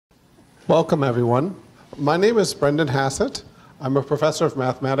Welcome, everyone. My name is Brendan Hassett. I'm a professor of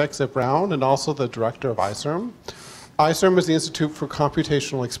mathematics at Brown and also the director of ICERM. ICERM is the Institute for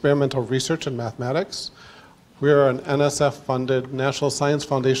Computational Experimental Research in Mathematics. We are an NSF-funded, National Science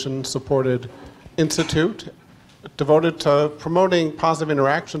Foundation-supported institute devoted to promoting positive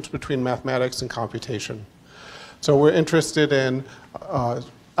interactions between mathematics and computation. So we're interested in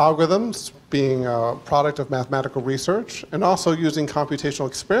algorithms being a product of mathematical research, and also using computational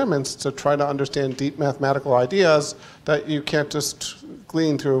experiments to try to understand deep mathematical ideas that you can't just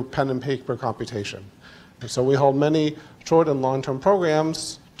glean through pen and paper computation. And so we hold many short and long-term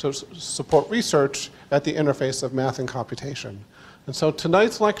programs to support research at the interface of math and computation. And so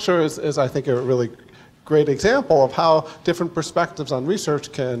tonight's lecture is I think, a really great example of how different perspectives on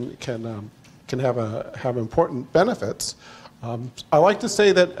research can have important benefits. I like to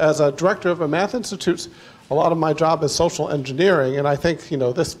say that as a director of a math institute, a lot of my job is social engineering, and I think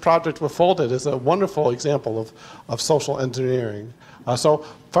this project with Foldit is a wonderful example of social engineering. So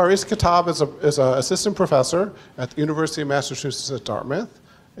Firas Khatib is an assistant professor at the University of Massachusetts at Dartmouth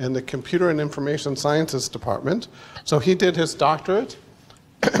in the Computer and Information Sciences Department. So he did his doctorate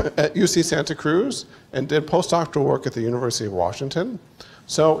at UC Santa Cruz and did postdoctoral work at the University of Washington.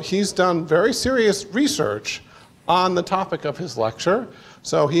 So he's done very serious research on the topic of his lecture.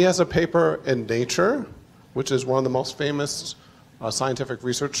 So he has a paper in Nature, which is one of the most famous scientific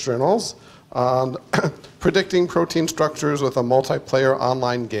research journals, on predicting protein structures with a multiplayer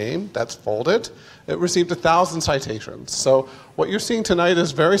online game. That's Foldit. It received 1,000 citations. So what you're seeing tonight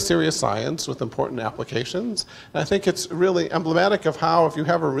is very serious science with important applications. And I think it's really emblematic of how, if you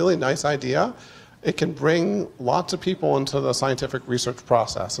have a really nice idea, it can bring lots of people into the scientific research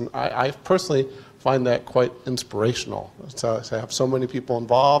process. And I personally find that quite inspirational to have so many people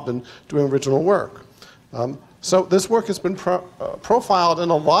involved in doing original work. So this work has been profiled in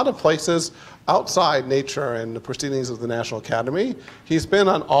a lot of places outside Nature and the proceedings of the National Academy. He's been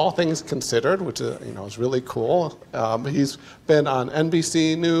on All Things Considered, which is really cool. He's been on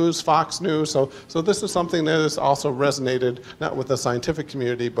NBC News, Fox News. So this is something that has also resonated not with the scientific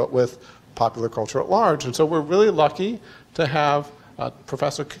community, but with popular culture at large. And so we're really lucky to have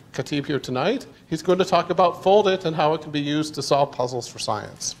Professor Khatib here tonight. He's going to talk about Foldit and how it can be used to solve puzzles for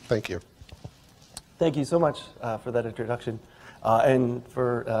science. Thank you. Thank you so much for that introduction and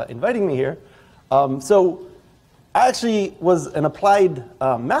for inviting me here. So I actually was an applied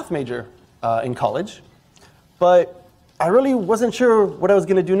math major in college, but I really wasn't sure what I was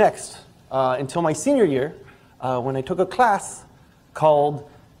going to do next until my senior year when I took a class called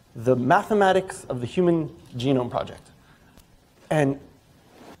The Mathematics of the Human Genome Project. And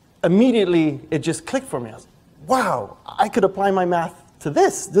immediately it just clicked for me. I was, wow, I could apply my math to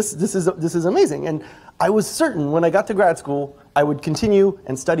this. This is amazing. And I was certain when I got to grad school, I would continue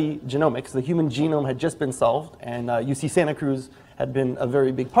and study genomics. The human genome had just been solved, and UC Santa Cruz had been a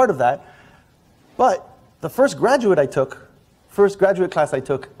very big part of that. But the first graduate class I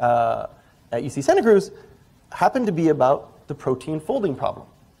took at UC Santa Cruz happened to be about the protein folding problem.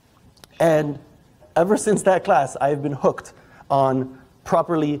 And ever since that class, I've been hooked on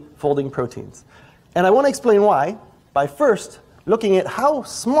properly folding proteins. And I want to explain why by first looking at how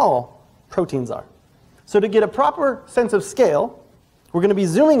small proteins are. So to get a proper sense of scale, we're going to be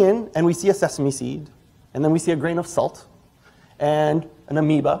zooming in, and we see a sesame seed, and then we see a grain of salt, and an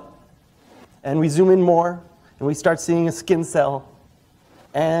amoeba, and we zoom in more, and we start seeing a skin cell,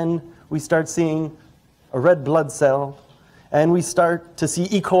 and we start seeing a red blood cell, and we start to see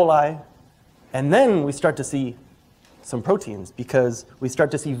E. coli, and then we start to see some proteins, because we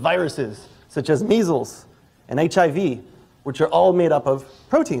start to see viruses such as measles and HIV, which are all made up of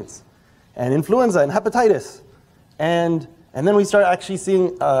proteins, and influenza and hepatitis. And then we start actually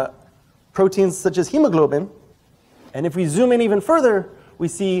seeing proteins such as hemoglobin. And if we zoom in even further, we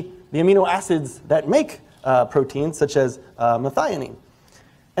see the amino acids that make proteins, such as methionine.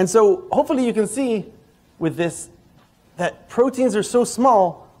 And so hopefully you can see with this that proteins are so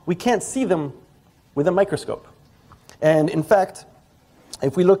small, we can't see them with a microscope. And in fact,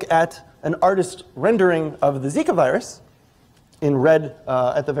 if we look at an artist rendering of the Zika virus, in red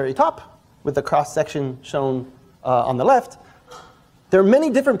at the very top, with the cross-section shown on the left, there are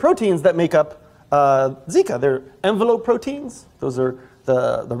many different proteins that make up Zika. They're envelope proteins. Those are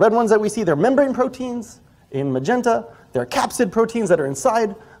the red ones that we see. They're membrane proteins in magenta. There are capsid proteins that are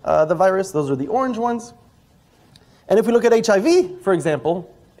inside the virus. Those are the orange ones. And if we look at HIV, for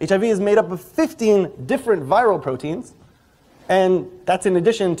example, HIV is made up of 15 different viral proteins. And that's in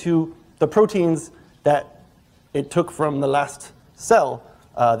addition to the proteins that it took from the last cell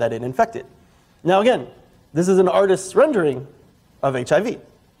that it infected. Now again, this is an artist's rendering of HIV.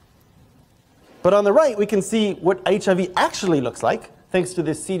 But on the right, we can see what HIV actually looks like, thanks to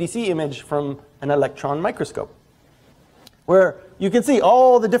this CDC image from an electron microscope, where you can see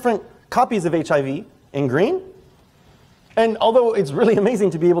all the different copies of HIV in green. And although it's really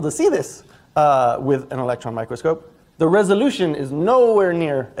amazing to be able to see this with an electron microscope, the resolution is nowhere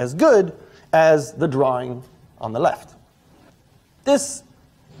near as good as the drawing on the left. This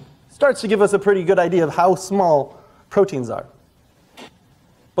starts to give us a pretty good idea of how small proteins are.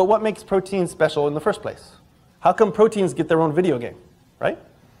 But what makes proteins special in the first place? How come proteins get their own video game, right?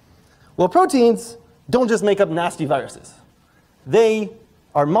 Well, proteins don't just make up nasty viruses. They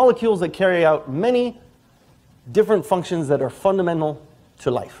are molecules that carry out many different functions that are fundamental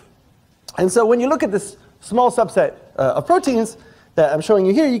to life. And so when you look at this small subset of proteins that I'm showing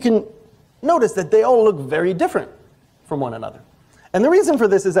you here, you can notice that they all look very different from one another. And the reason for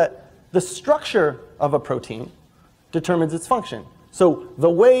this is that the structure of a protein determines its function. So the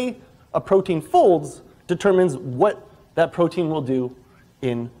way a protein folds determines what that protein will do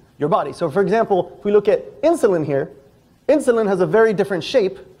in your body. So for example, if we look at insulin here, insulin has a very different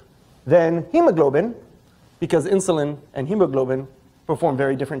shape than hemoglobin, because insulin and hemoglobin perform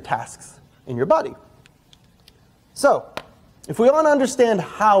very different tasks in your body. So if we want to understand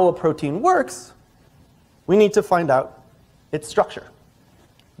how a protein works, we need to find out its structure,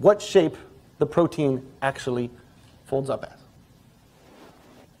 what shape the protein actually folds up as.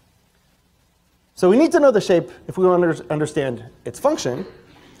 So we need to know the shape if we want to understand its function.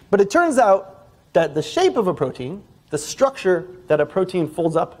 But it turns out that the shape of a protein, the structure that a protein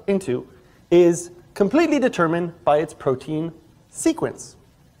folds up into, is completely determined by its protein sequence.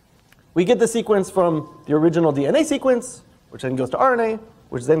 We get the sequence from the original DNA sequence, which then goes to RNA,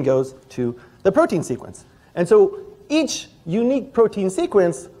 which then goes to the protein sequence. And so each unique protein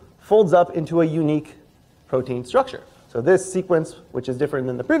sequence folds up into a unique protein structure. So this sequence, which is different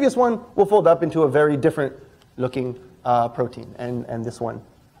than the previous one, will fold up into a very different looking protein, and this one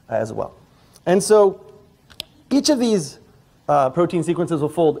as well. And so each of these protein sequences will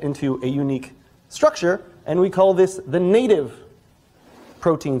fold into a unique structure, and we call this the native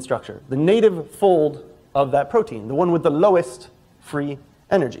protein structure, the native fold of that protein, the one with the lowest free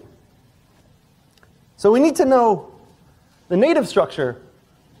energy. So we need to know the native structure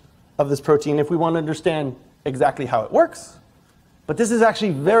of this protein if we want to understand exactly how it works. But this is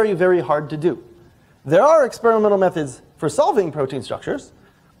actually very, very hard to do. There are experimental methods for solving protein structures,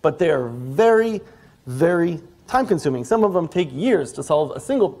 but they are very, very time-consuming. Some of them take years to solve a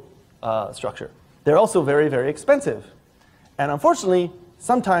single structure. They're also very, very expensive. And unfortunately,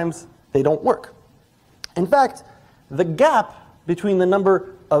 sometimes they don't work. In fact, the gap between the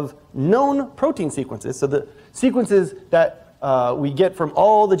number of known protein sequences, so the sequences that we get from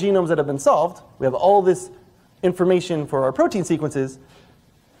all the genomes that have been solved, we have all this information for our protein sequences,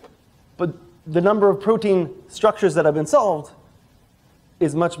 but the number of protein structures that have been solved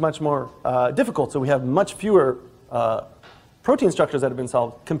is much, much more difficult. So we have much fewer protein structures that have been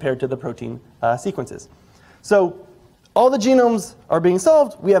solved compared to the protein sequences. So all the genomes are being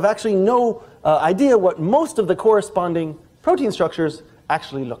solved. We have actually no idea what most of the corresponding protein structures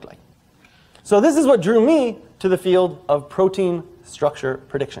actually look like. So this is what drew me to the field of protein structure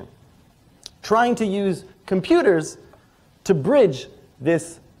prediction, trying to use computers to bridge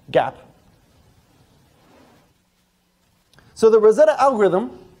this gap. So the Rosetta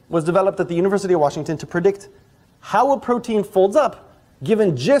algorithm was developed at the University of Washington to predict how a protein folds up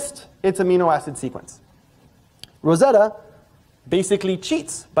given just its amino acid sequence. Rosetta basically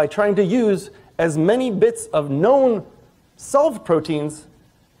cheats by trying to use as many bits of known solved proteins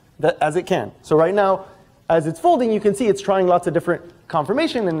as it can. So right now, as it's folding, you can see it's trying lots of different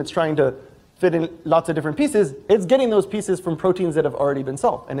conformation, and it's trying to fit in lots of different pieces. It's getting those pieces from proteins that have already been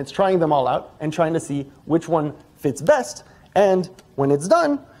solved, and it's trying them all out and trying to see which one fits best. And when it's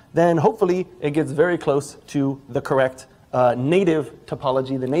done, then hopefully it gets very close to the correct native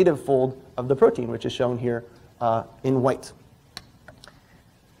topology, the native fold of the protein, which is shown here in white.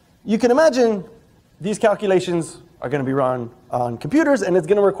 You can imagine these calculations are going to be run on computers, and it's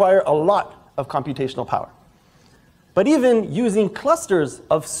going to require a lot of computational power. But even using clusters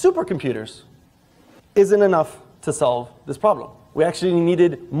of supercomputers isn't enough to solve this problem. We actually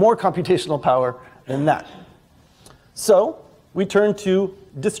needed more computational power than that. So we turned to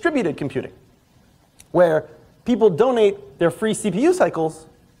distributed computing, where people donate their free CPU cycles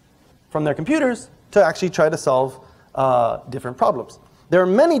from their computers to actually try to solve different problems. There are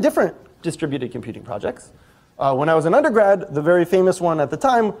many different distributed computing projects. When I was an undergrad, the very famous one at the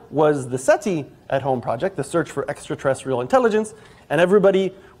time was the SETI at-home project, the Search for Extraterrestrial Intelligence. And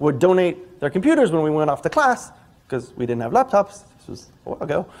everybody would donate their computers when we went off to class, because we didn't have laptops, This was a while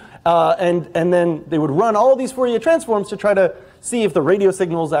ago. And then they would run all these Fourier transforms to try to see if the radio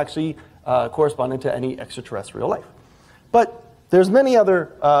signals actually corresponded to any extraterrestrial life. But there's many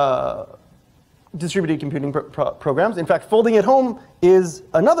other distributed computing programs. In fact, Folding at Home is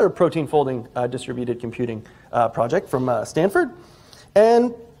another protein folding distributed computing project from Stanford.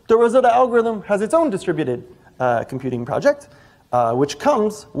 And the Rosetta algorithm has its own distributed computing project, which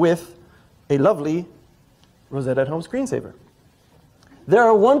comes with a lovely Rosetta at Home screensaver. There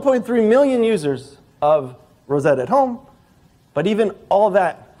are 1.3 million users of Rosetta at Home, but even all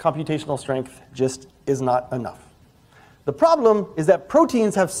that computational strength just is not enough. The problem is that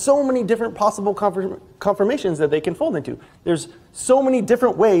proteins have so many different possible conformations that they can fold into. There's so many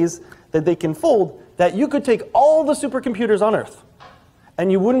different ways that they can fold that you could take all the supercomputers on Earth,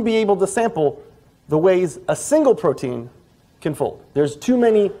 and you wouldn't be able to sample the ways a single protein can fold. There's too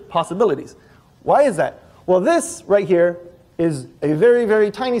many possibilities. Why is that? Well, this right here is a very,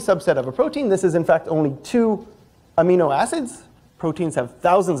 very tiny subset of a protein. This is, in fact, only 2 amino acids. Proteins have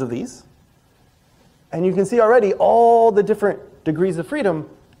thousands of these. And you can see already all the different degrees of freedom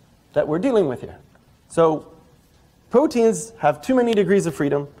that we're dealing with here. So proteins have too many degrees of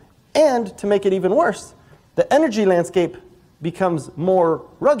freedom. And to make it even worse, the energy landscape becomes more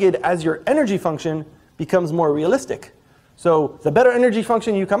rugged as your energy function becomes more realistic. So the better energy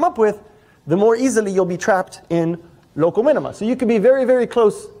function you come up with, the more easily you'll be trapped in local minima. So you could be very, very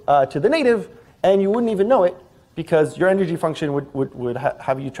close to the native, and you wouldn't even know it, because your energy function would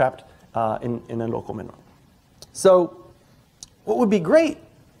have you trapped in a local minimum. So what would be great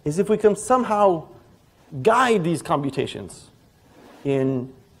is if we can somehow guide these computations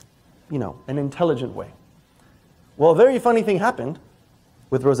in an intelligent way. Well, a very funny thing happened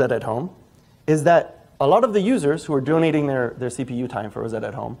with Rosetta at Home is that a lot of the users who were donating their CPU time for Rosetta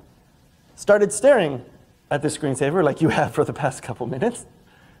at Home started staring at the screensaver like you have for the past couple minutes.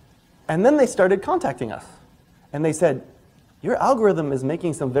 And then they started contacting us. And they said, your algorithm is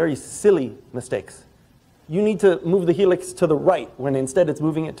making some very silly mistakes. You need to move the helix to the right when instead it's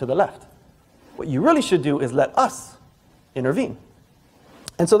moving it to the left. What you really should do is let us intervene.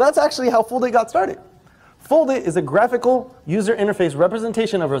 And so that's actually how Foldit got started. Foldit is a graphical user interface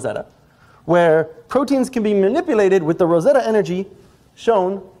representation of Rosetta, where proteins can be manipulated with the Rosetta energy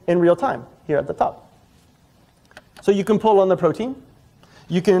shown in real time here at the top. So you can pull on the protein.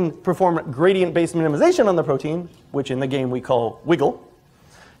 You can perform gradient-based minimization on the protein, which in the game we call wiggle.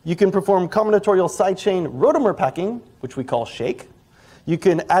 You can perform combinatorial sidechain rotamer packing, which we call shake. You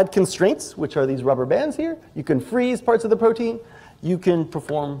can add constraints, which are these rubber bands here. You can freeze parts of the protein. You can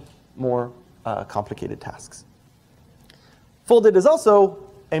perform more complicated tasks. Foldit is also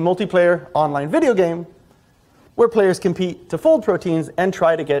a multiplayer online video game where players compete to fold proteins and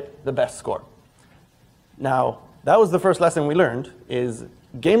try to get the best score. Now, that was the first lesson we learned, is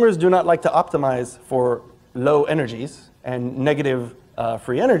gamers do not like to optimize for low energies and negative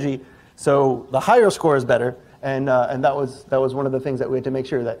free energy, so the higher score is better, and that was one of the things that we had to make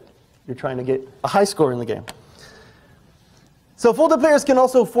sure that you're trying to get a high score in the game. So Foldit players can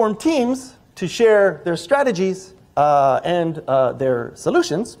also form teams to share their strategies and their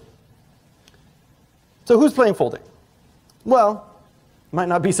solutions. So who's playing Foldit? Well, it might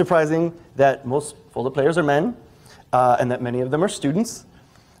not be surprising that most Foldit players are men, and that many of them are students.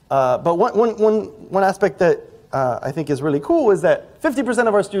 But one aspect that I think is really cool is that 50%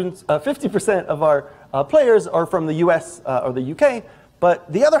 of our students, 50% of our players are from the US or the UK,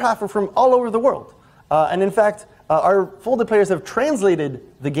 but the other half are from all over the world. And in fact, our Foldit players have translated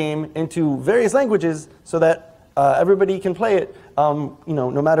the game into various languages so that everybody can play it,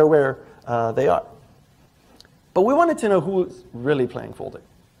 no matter where they are. But we wanted to know who was really playing Foldit.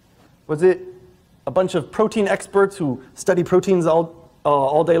 Was it a bunch of protein experts who study proteins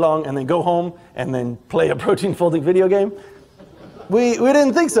all day long and then go home and then play a protein folding video game? We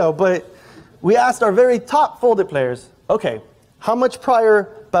didn't think so, but we asked our very top Foldit players, okay, how much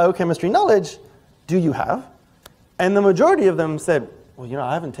prior biochemistry knowledge do you have? And the majority of them said, well,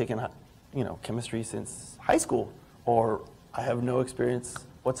 I haven't taken chemistry since high school, or I have no experience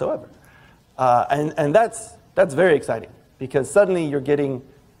whatsoever. And that's very exciting, because suddenly you're getting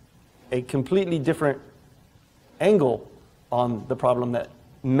a completely different angle on the problem that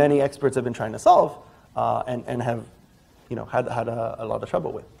many experts have been trying to solve and have had a lot of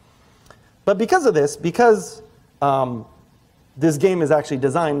trouble with. But because of this, because this game is actually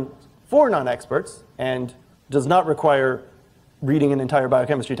designed for non-experts and does not require reading an entire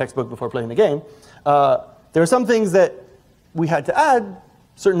biochemistry textbook before playing the game, there are some things that we had to add,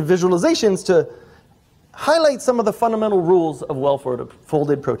 certain visualizations to highlight some of the fundamental rules of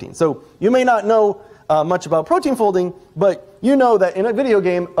well-folded proteins. So you may not know much about protein folding, but you know that in a video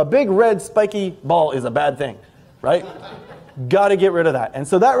game, a big red spiky ball is a bad thing, right? Got to get rid of that. And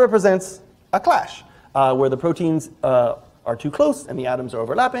so that represents a clash, where the proteins are too close and the atoms are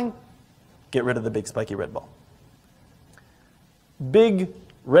overlapping. Get rid of the big spiky red ball. Big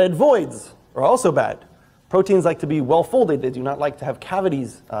red voids are also bad. Proteins like to be well folded. They do not like to have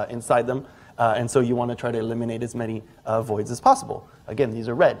cavities inside them. And so you want to try to eliminate as many voids as possible. Again, these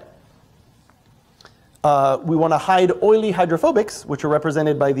are red. We want to hide oily hydrophobics, which are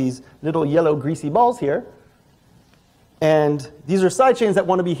represented by these little yellow greasy balls here. And these are side chains that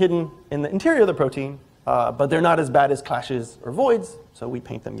want to be hidden in the interior of the protein, but they're not as bad as clashes or voids, so we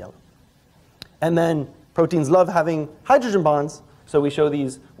paint them yellow. And then proteins love having hydrogen bonds, so we show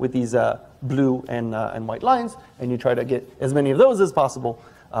these with these blue and white lines, and you try to get as many of those as possible,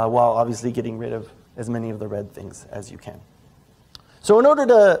 while obviously getting rid of as many of the red things as you can. So in order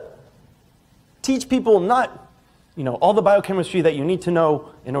to teach people not all the biochemistry that you need to know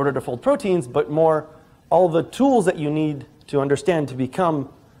in order to fold proteins, but more all the tools that you need to understand to become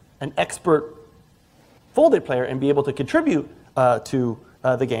an expert Foldit player and be able to contribute to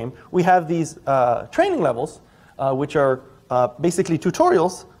the game, we have these training levels, which are basically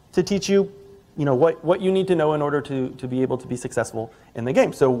tutorials to teach you, what you need to know in order to be able to be successful in the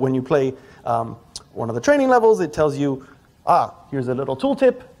game. So when you play one of the training levels, it tells you, here's a little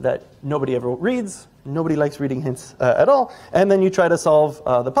tooltip that nobody ever reads. Nobody likes reading hints at all. And then you try to solve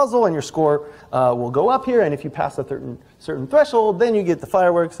the puzzle, and your score will go up here. And if you pass a certain threshold, then you get the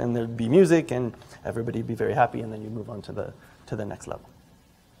fireworks, and there'd be music, and everybody would be very happy. And then you move on to the next level.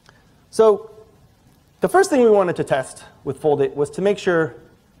 So the first thing we wanted to test with Foldit was to make sure,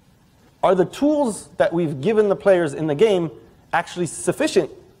 are the tools that we've given the players in the game actually sufficient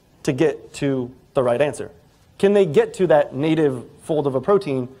to get to the right answer? Can they get to that native fold of a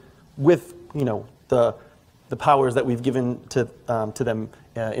protein with the powers that we've given to them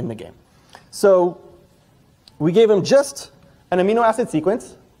in the game? So we gave them just an amino acid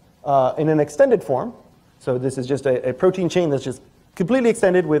sequence in an extended form. So this is just a protein chain that's just completely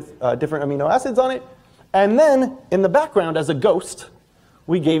extended with different amino acids on it. And then in the background, as a ghost,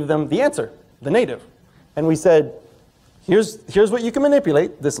 we gave them the answer, the native. And we said, here's what you can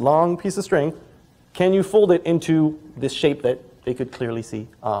manipulate, this long piece of string. Can you fold it into this shape that they could clearly see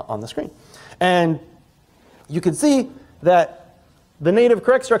on the screen? And you can see that the native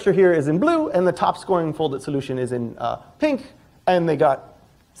correct structure here is in blue, and the top scoring Foldit solution is in pink. And they got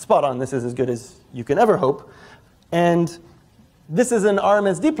spot on. This is as good as you can ever hope. And this is an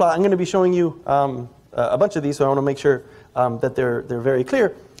RMSD plot. I'm going to be showing you a bunch of these, so I want to make sure that they're very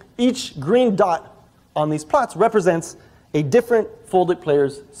clear. Each green dot on these plots represents a different Foldit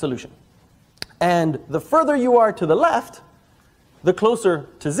player's solution. And the further you are to the left, the closer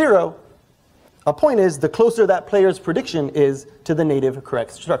to 0. A point is, the closer that player's prediction is to the native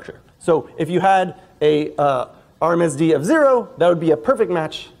correct structure. So if you had a RMSD of 0, that would be a perfect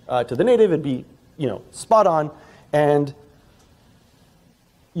match to the native. It'd be spot on. And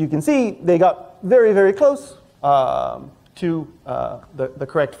you can see they got very, very close to the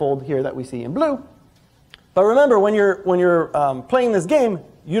correct fold here that we see in blue. But remember, when you're playing this game,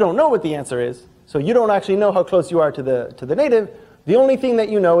 you don't know what the answer is. So you don't actually know how close you are to the native. The only thing that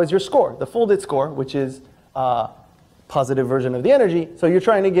you know is your score, the Foldit score, which is a positive version of the energy. So you're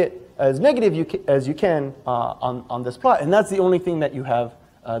trying to get as negative as you can on this plot. And that's the only thing that you have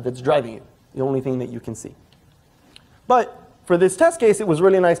that's driving you, the only thing that you can see. But for this test case, it was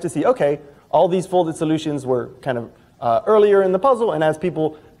really nice to see, OK, all these Foldit solutions were kind of earlier in the puzzle. And as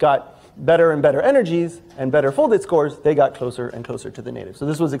people got better and better energies and better Foldit scores, they got closer and closer to the native. So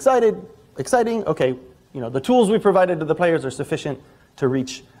this was exciting. OK, the tools we provided to the players are sufficient to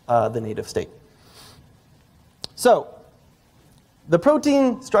reach the native state. So the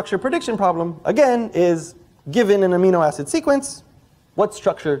protein structure prediction problem, again, is given an amino acid sequence, what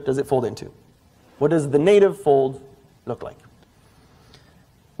structure does it fold into? What does the native fold look like?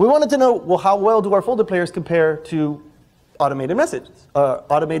 We wanted to know, well, how well do our Foldit players compare to automated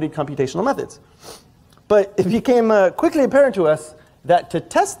computational methods? But it became quickly apparent to us that to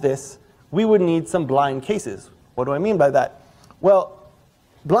test this, we would need some blind cases. What do I mean by that? Well,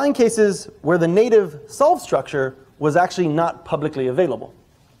 blind cases where the native solved structure was actually not publicly available.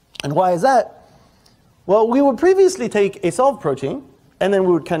 And why is that? Well, we would previously take a solved protein, and then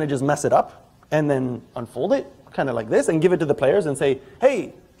we would kind of just mess it up, and then unfold it, kind of like this, and give it to the players and say,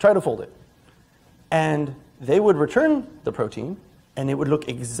 hey, try to fold it. And they would return the protein, and it would look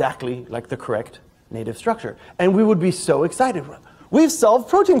exactly like the correct native structure. And we would be so excited. We've solved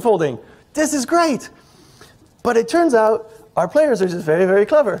protein folding. This is great. But it turns out our players are just very, very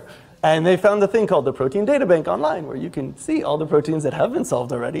clever. And they found a thing called the Protein Data Bank online, where you can see all the proteins that have been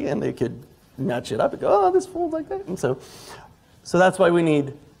solved already, and they could match it up and go, oh, this folds like that. And so that's why we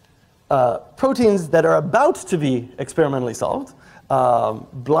need proteins that are about to be experimentally solved,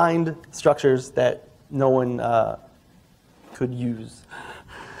 blind structures that no one could use.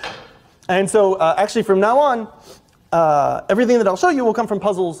 And so actually from now on, everything that I'll show you will come from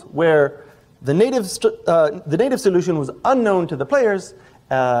puzzles where the native solution was unknown to the players,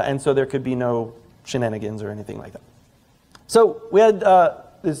 and so there could be no shenanigans or anything like that. So we had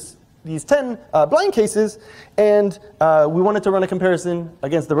these 10 blind cases, and we wanted to run a comparison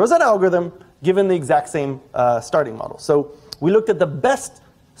against the Rosetta algorithm given the exact same starting model. So we looked at the best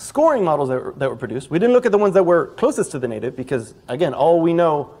scoring models that were produced. We didn't look at the ones that were closest to the native because, again, all we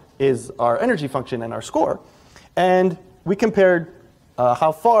know is our energy function and our score. And we compared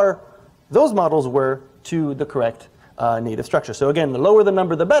how far those models were to the correct native structure. So again, the lower the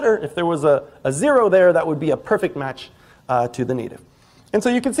number, the better. If there was a 0 there, that would be a perfect match to the native. And so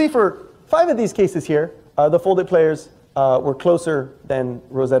you can see for 5 of these cases here, the Foldit players were closer than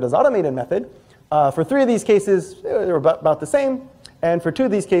Rosetta's automated method. For 3 of these cases, they were about the same. And for 2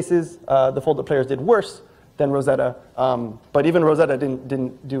 of these cases, the Foldit players did worse than Rosetta. But even Rosetta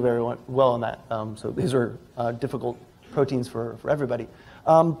didn't do very well on that. So these are difficult proteins for everybody.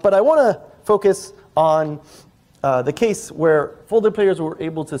 But I want to focus on the case where Foldit players were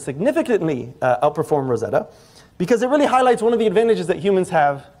able to significantly outperform Rosetta, because it really highlights one of the advantages that humans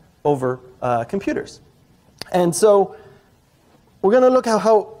have over computers. And so we're going to look at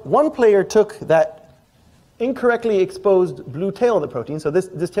how one player took that incorrectly exposed blue tail of the protein. So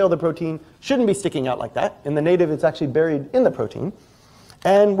this tail of the protein shouldn't be sticking out like that. In the native, it's actually buried in the protein.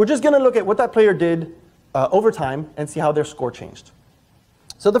 And we're just going to look at what that player did over time and see how their score changed.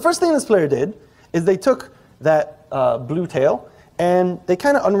 So the first thing this player did is they took that blue tail and they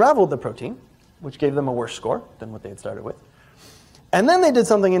kind of unraveled the protein, which gave them a worse score than what they had started with. And then they did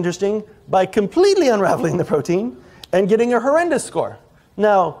something interesting by completely unraveling the protein and getting a horrendous score.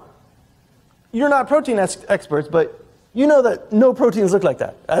 Now, you're not protein experts, but you know that no proteins look like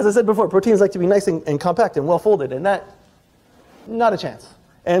that. As I said before, proteins like to be nice and compact and well folded, and that, not a chance.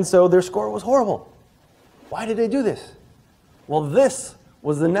 And so their score was horrible. Why did they do this? Well, this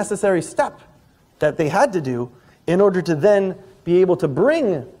was the necessary step that they had to do in order to then be able to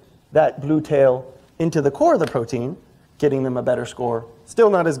bring that blue tail into the core of the protein, getting them a better score. Still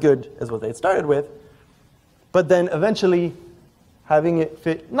not as good as what they had started with, but then eventually having it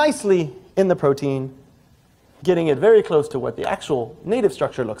fit nicely in the protein, getting it very close to what the actual native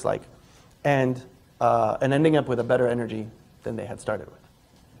structure looks like, and ending up with a better energy than they had started with.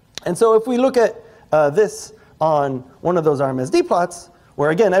 And so if we look at this on one of those RMSD plots,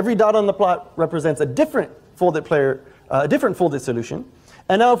 where again, every dot on the plot represents a different Foldit player, a different Foldit solution.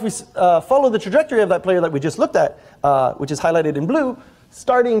 And now if we follow the trajectory of that player that we just looked at, which is highlighted in blue,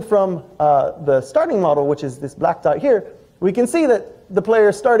 starting from the starting model, which is this black dot here, we can see that the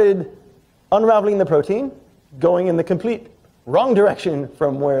player started unraveling the protein, going in the complete wrong direction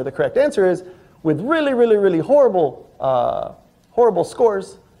from where the correct answer is, with really, really, really horrible, horrible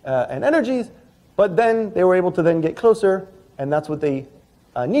scores and energies. But then they were able to then get closer, and that's what they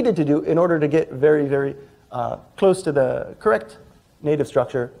needed to do in order to get very, very close to the correct native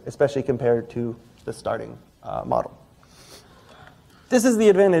structure, especially compared to the starting model. This is the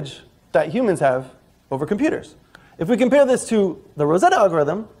advantage that humans have over computers. If we compare this to the Rosetta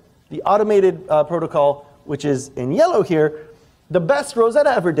algorithm, the automated protocol, which is in yellow here, the best Rosetta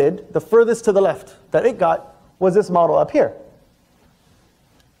ever did, the furthest to the left that it got, was this model up here.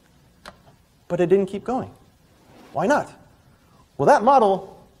 But it didn't keep going. Why not? Well, that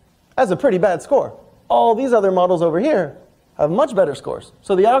model has a pretty bad score. All these other models over here have much better scores.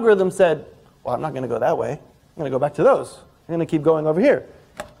 So the algorithm said, well, I'm not going to go that way. I'm going to go back to those. I'm going to keep going over here.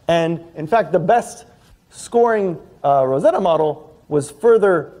 And in fact, the best scoring Rosetta model was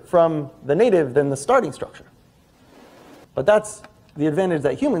further from the native than the starting structure. But that's the advantage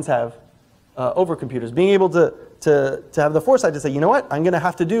that humans have over computers, being able to have the foresight to say, you know what, I'm going to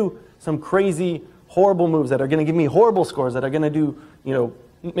have to do some crazy, horrible moves that are going to give me horrible scores, that are going to do,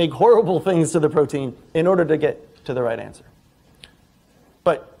 make horrible things to the protein in order to get to the right answer.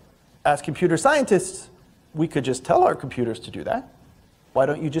 But as computer scientists, we could just tell our computers to do that. Why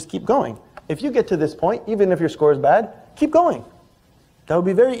don't you just keep going? If you get to this point, even if your score is bad, keep going. That would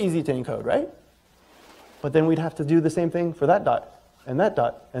be very easy to encode, right? But then we'd have to do the same thing for that dot, and that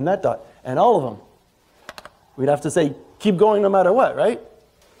dot, and that dot, and all of them. We'd have to say, keep going no matter what, right?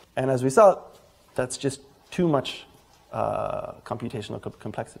 And as we saw, that's just too much computational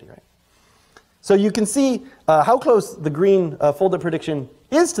complexity, right? So you can see how close the green Foldit prediction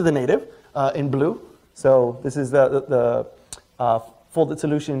is to the native in blue. So this is the Foldit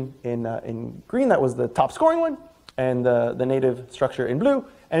solution in green. That was the top scoring one, and the native structure in blue.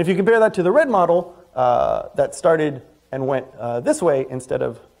 And if you compare that to the red model that started and went this way instead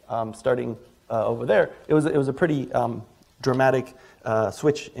of starting over there, it was a pretty dramatic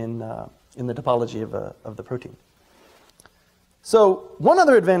switch in the topology of the protein. So one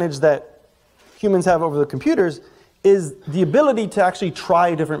other advantage that humans have over the computers is the ability to actually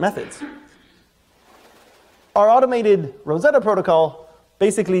try different methods. Our automated Rosetta protocol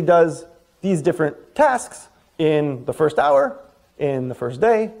basically does these different tasks in the first hour, in the first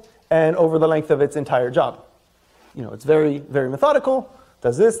day, and over the length of its entire job. You know, it's very, very methodical,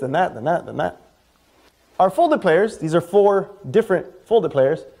 does this, then that, then that, then that. Our Foldit players, these are 4 different Foldit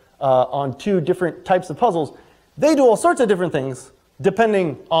players on 2 different types of puzzles. They do all sorts of different things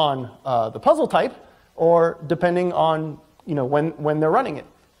depending on the puzzle type or depending on when they're running it.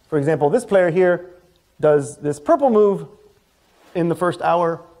 For example, this player here does this purple move in the first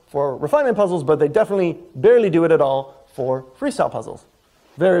hour for refinement puzzles, but they definitely barely do it at all for freestyle puzzles.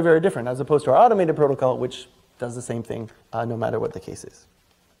 Very, very different as opposed to our automated protocol, which does the same thing no matter what the case is.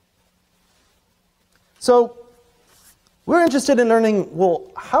 So we're interested in learning,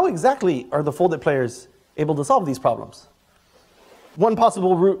 well, how exactly are the Foldit players able to solve these problems? One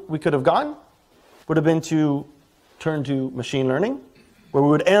possible route we could have gone would have been to turn to machine learning, where we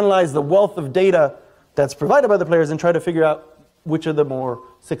would analyze the wealth of data that's provided by the players and try to figure out which are the more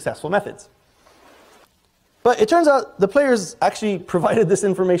successful methods. But it turns out the players actually provided this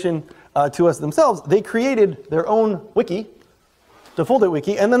information to us themselves. They created their own wiki, the Foldit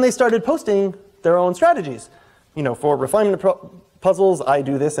wiki, and then they started posting their own strategies. You know, for refinement puzzles, I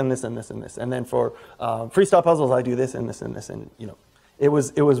do this and this and this and this, and then for freestyle puzzles, I do this and this and this, and it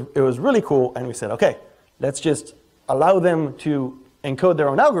was really cool. And we said, okay, let's just allow them to encode their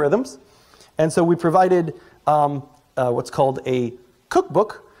own algorithms. And so we provided what's called a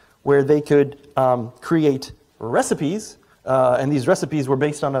cookbook, where they could create recipes, and these recipes were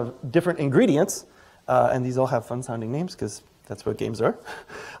based on different ingredients, and these all have fun-sounding names because that's what games are.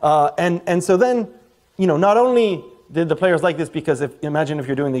 And so then, not only did the players like this, because imagine if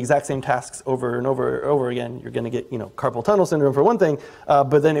you're doing the exact same tasks over and over and over again, you're going to get carpal tunnel syndrome for one thing,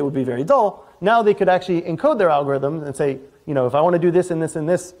 but then it would be very dull. Now they could actually encode their algorithms and say, if I want to do this and this and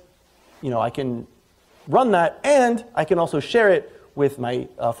this, I can run that, and I can also share it with my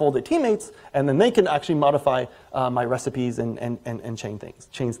Foldit teammates, and then they can actually modify my recipes and change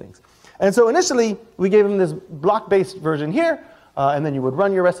things. And so initially, we gave them this block-based version here, and then you would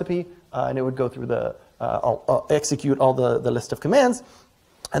run your recipe, and it would go through execute all the list of commands.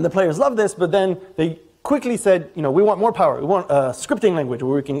 And the players loved this, but then they quickly said, we want more power. We want a scripting language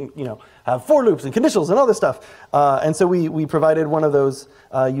where we can, have for loops and conditionals and all this stuff. And so we provided one of those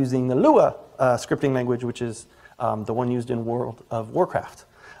using the Lua scripting language, which is the one used in World of Warcraft.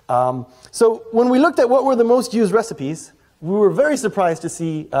 So when we looked at what were the most used recipes, we were very surprised to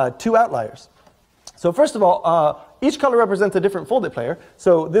see 2 outliers. So first of all, each color represents a different Foldit player.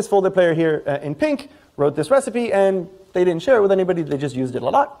 So this Foldit player here in pink wrote this recipe, and they didn't share it with anybody. They just used it a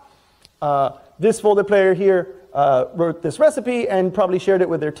lot. This Foldit player here wrote this recipe and probably shared it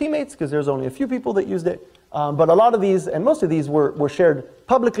with their teammates, because there's only a few people that used it. But a lot of these, and most of these, were shared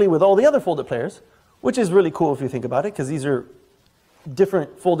publicly with all the other Foldit players, which is really cool if you think about it, because these are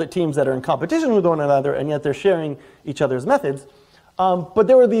different Foldit teams that are in competition with one another, and yet they're sharing each other's methods. But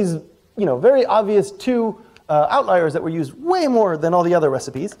there were these very obvious 2 outliers that were used way more than all the other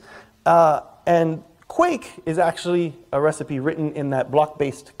recipes. And Quake is actually a recipe written in that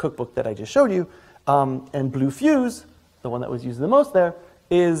block-based cookbook that I just showed you. And Blue Fuse, the one that was used the most there,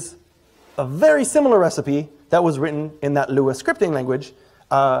 is a very similar recipe that was written in that Lua scripting language.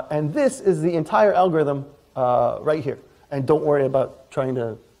 And this is the entire algorithm right here. And don't worry about trying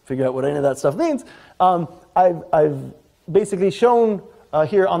to figure out what any of that stuff means. I've basically shown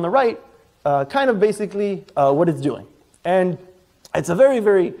here on the right kind of basically what it's doing. And it's a very,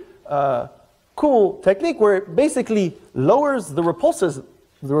 very cool technique where it basically lowers the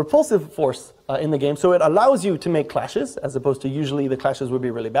repulsive force in the game. So it allows you to make clashes, as opposed to usually the clashes would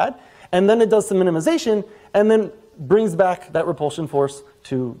be really bad. And then it does some minimization, and then brings back that repulsion force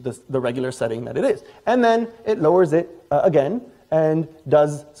to the regular setting that it is. And then it lowers it again, and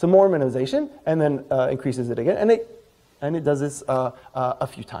does some more minimization, and then increases it again. And it does this a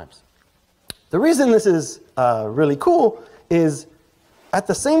few times. The reason this is really cool is at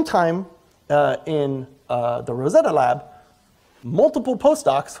the same time in the Rosetta lab, multiple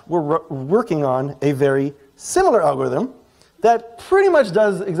postdocs were working on a very similar algorithm that pretty much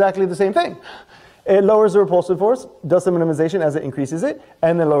does exactly the same thing. It lowers the repulsive force, does some minimization as it increases it,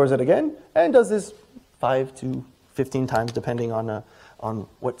 and then lowers it again, and does this 5 to 15 times depending on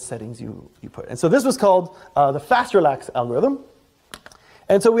what settings you put. And so this was called the fast relax algorithm.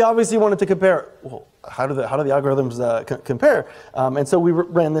 And so we obviously wanted to compare, well, how do the algorithms compare? And so we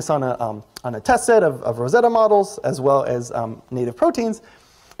ran this on a test set of Rosetta models as well as native proteins.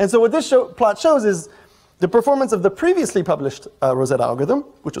 And so what this plot shows is the performance of the previously published Rosetta algorithm,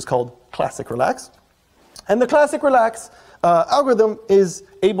 which was called classic relax. And the classic relax algorithm is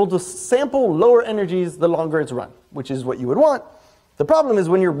able to sample lower energies the longer it's run, which is what you would want. The problem is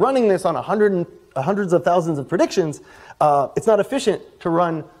when you're running this on hundreds of thousands of predictions, it's not efficient to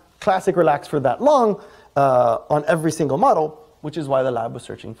run classic relax for that long on every single model, which is why the lab was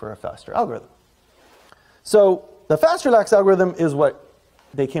searching for a faster algorithm. So the fast relax algorithm is what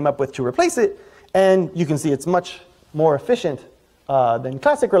they came up with to replace it. And you can see it's much more efficient than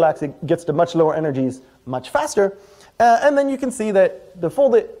classic relax. It gets to much lower energies much faster. And then you can see that the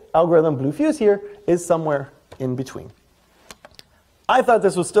Foldit algorithm, blue fuse here, is somewhere in between. I thought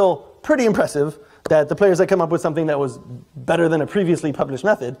this was still pretty impressive, that the players had come up with something that was better than a previously published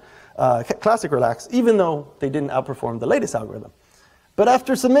method, classic relax, even though they didn't outperform the latest algorithm. But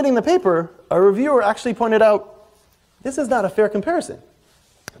after submitting the paper, a reviewer actually pointed out, this is not a fair comparison,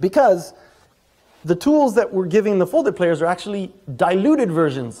 because the tools that we're giving the Foldit players are actually diluted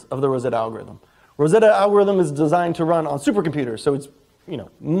versions of the Rosetta algorithm. Rosetta algorithm is designed to run on supercomputers, so it's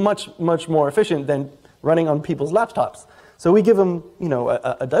much more efficient than running on people's laptops. So we give them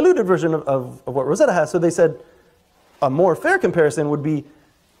a diluted version of what Rosetta has. So they said a more fair comparison would be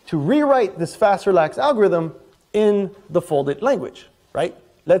to rewrite this fast relax algorithm in the Foldit language, right?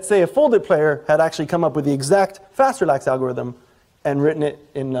 Let's say a Foldit player had actually come up with the exact fast relax algorithm and written it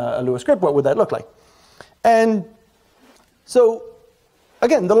in a Lua script. What would that look like? And so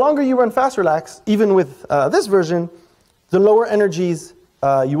again, the longer you run fast relax, even with this version, the lower energies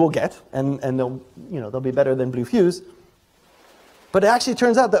you will get, and they'll be better than blue fuse. But it actually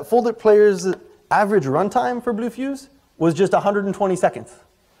turns out that Foldit players' average runtime for blue fuse was just 120 seconds.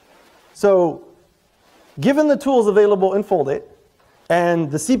 So given the tools available in Foldit and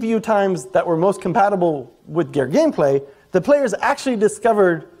the CPU times that were most compatible with their gameplay, the players actually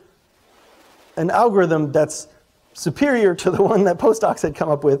discovered an algorithm that's superior to the one that postdocs had come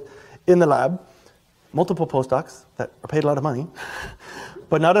up with in the lab. Multiple postdocs that are paid a lot of money,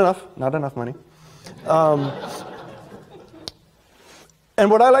 but not enough money. And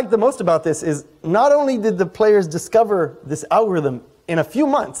what I like the most about this is not only did the players discover this algorithm in a few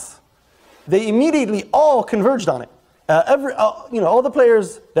months, they immediately all converged on it. All the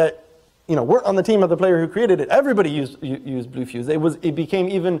players that weren't on the team of the player who created it, everybody used blue fuse. It became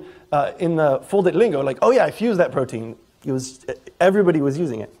even in the Foldit lingo, like, oh yeah, I fused that protein. Everybody was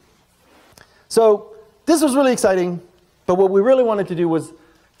using it. So this was really exciting, but what we really wanted to do was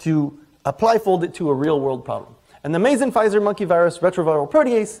to apply Foldit to a real world problem. And the Mason-Pfizer monkey virus retroviral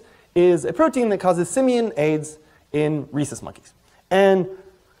protease is a protein that causes simian AIDS in rhesus monkeys. And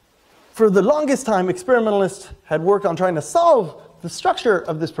for the longest time, experimentalists had worked on trying to solve the structure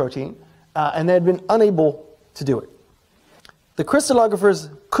of this protein, and they had been unable to do it. The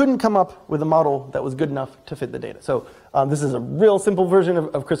crystallographers couldn't come up with a model that was good enough to fit the data. So this is a real simple version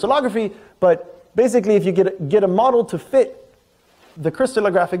of crystallography, but basically if you get a model to fit the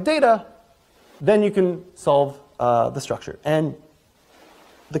crystallographic data, then you can solve the structure. And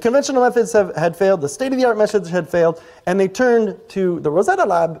the conventional methods had failed, the state-of-the-art methods had failed, and they turned to the Rosetta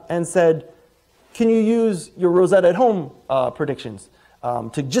lab and said, can you use your Rosetta at home predictions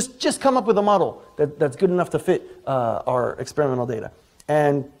to just come up with a model that's good enough to fit our experimental data?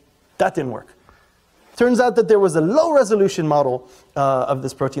 And that didn't work. Turns out that there was a low-resolution model of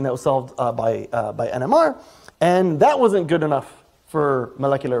this protein that was solved by NMR, and that wasn't good enough for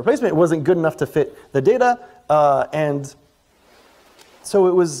molecular replacement. It wasn't good enough to fit the data, and so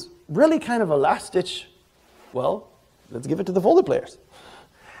it was really kind of a last-ditch, well, let's give it to the Foldit players.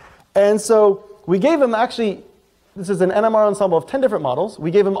 And so we gave them actually, this is an NMR ensemble of 10 different models.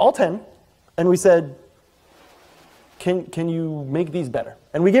 We gave them all 10, and we said, can you make these better?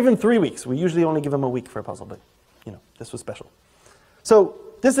 And we gave them 3 weeks. We usually only give them a week for a puzzle, but this was special. So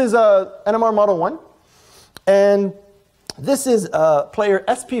this is NMR model 1, and this is player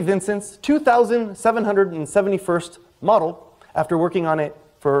SP Vincent's 2,771st model after working on it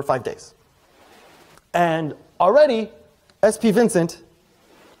for 5 days. And already, SP Vincent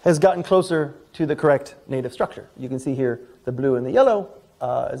has gotten closer to the correct native structure. You can see here the blue and the yellow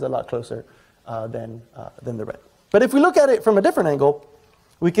is a lot closer than the red. But if we look at it from a different angle,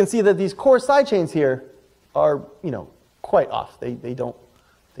 we can see that these core side chains here are quite off. They don't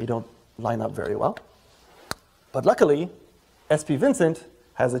line up very well. But luckily, SP Vincent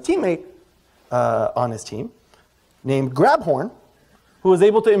has a teammate on his team named Grabhorn, who was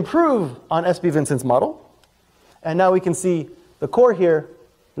able to improve on SP Vincent's model. And now we can see the core here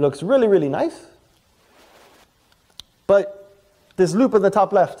looks really, really nice. But this loop in the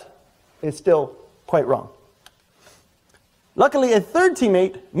top left is still quite wrong. Luckily, a third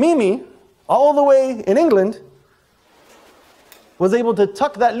teammate, Mimi, all the way in England, was able to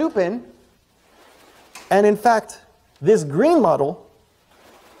tuck that loop in. And in fact, this green model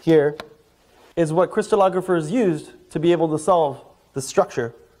here is what crystallographers used to be able to solve the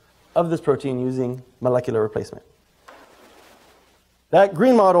structure of this protein using molecular replacement. That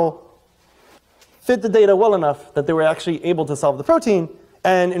green model fit the data well enough that they were actually able to solve the protein.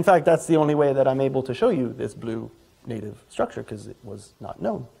 And in fact, that's the only way that I'm able to show you this blue native structure, because it was not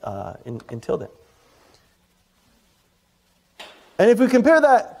known until then. And if we compare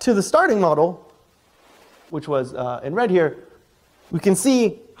that to the starting model, which was in red here, we can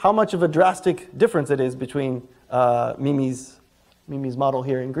see how much of a drastic difference it is between Mimi's model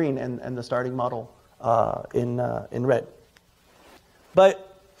here in green and the starting model in red.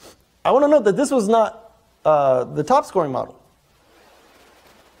 But I want to note that this was not the top scoring model.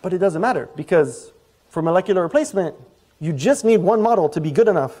 But it doesn't matter, because for molecular replacement, you just need one model to be good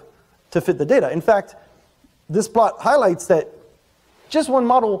enough to fit the data. In fact, this plot highlights that just one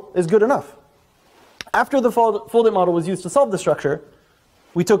model is good enough. After the Foldit model was used to solve the structure,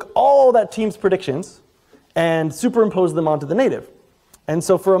 we took all that team's predictions and superimposed them onto the native. And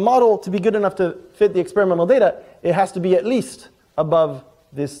so for a model to be good enough to fit the experimental data, it has to be at least above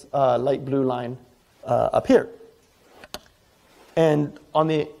this light blue line up here. And on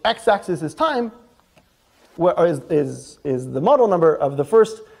the x-axis is time, is the model number of the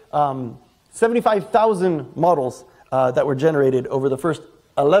first 75,000 models that were generated over the first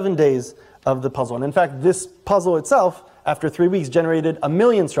 11 days of the puzzle. And in fact, this puzzle itself, after 3 weeks, generated 1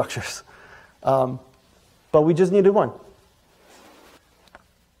 million structures. But we just needed one.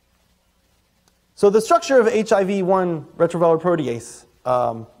 So the structure of HIV-1 retroviral protease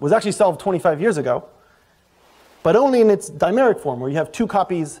was actually solved 25 years ago, but only in its dimeric form, where you have two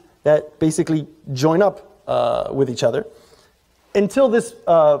copies that basically join up with each other. Until this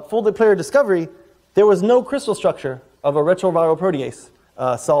Foldit player discovery, there was no crystal structure of a retroviral protease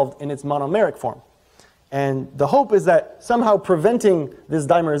solved in its monomeric form. And the hope is that somehow preventing this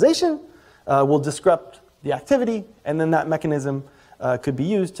dimerization will disrupt the activity, and then that mechanism could be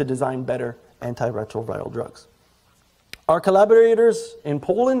used to design better antiretroviral drugs. Our collaborators in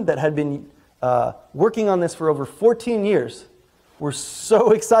Poland that had been working on this for over 14 years were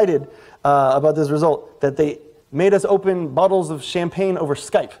so excited about this result that they made us open bottles of champagne over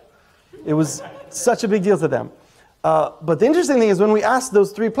Skype. It was such a big deal to them. But the interesting thing is, when we asked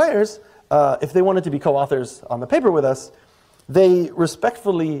those three players if they wanted to be co-authors on the paper with us, they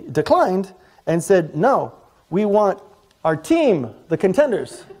respectfully declined and said, no, we want our team, the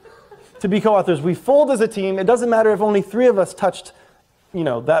contenders, to be co-authors. We fold as a team. It doesn't matter if only 3 of us touched,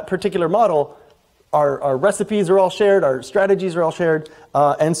 that particular model. Our recipes are all shared. Our strategies are all shared.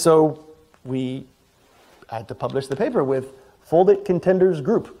 And so we had to publish the paper with Foldit Contenders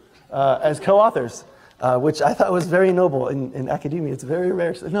Group as co-authors, which I thought was very noble. In academia, it's very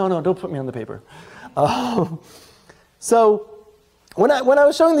rare. No, don't put me on the paper. So when I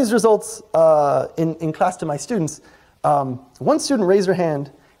was showing these results in class to my students, one student raised her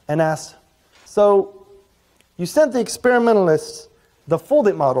hand and asked, so you sent the experimentalists the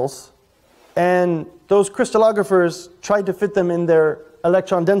Foldit models, and those crystallographers tried to fit them in their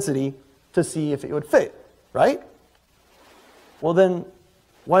electron density to see if it would fit, right? Well then,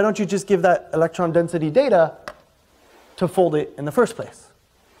 why don't you just give that electron density data to Foldit in the first place?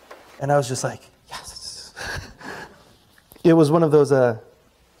 And I was just like, yes. It was one of those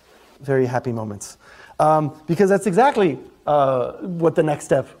very happy moments. Because that's exactly what the next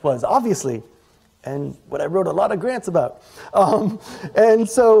step was, obviously, and what I wrote a lot of grants about. And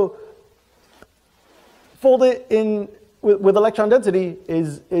so Foldit with electron density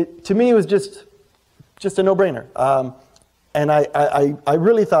to me, it was just a no-brainer. And I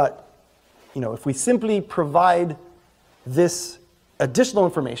really thought, if we simply provide this additional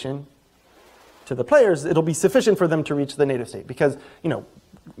information to the players, it'll be sufficient for them to reach the native state. Because,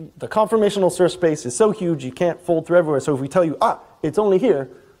 the conformational search space is so huge, you can't fold through everywhere. So if we tell you, it's only here,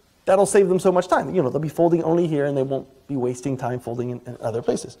 that'll save them so much time. They'll be folding only here, and they won't be wasting time folding in other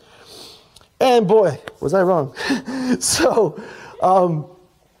places. And boy, was I wrong. So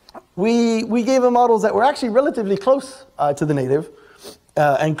we gave them models that were actually relatively close to the native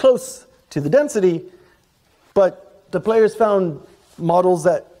and close to the density, but the players found models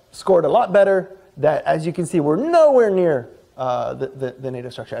that scored a lot better that, as you can see, were nowhere near the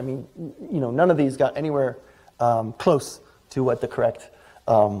native structure. I mean, none of these got anywhere close to what the correct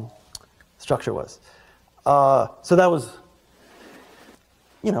structure was. So that was,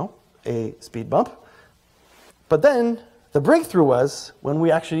 a speed bump. But then the breakthrough was when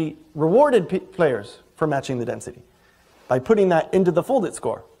we actually rewarded players for matching the density by putting that into the Foldit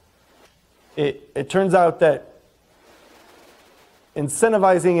score. It turns out that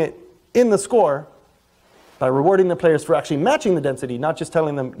incentivizing it in the score by rewarding the players for actually matching the density, not just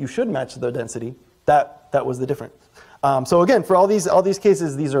telling them you should match the density, that was the difference. So again, for all these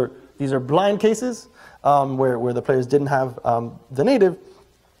cases, these are blind cases where the players didn't have the native,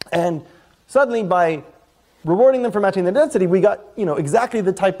 and suddenly by rewarding them for matching the density, we got exactly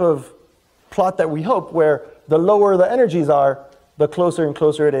the type of plot that we hope, where the lower the energies are, the closer and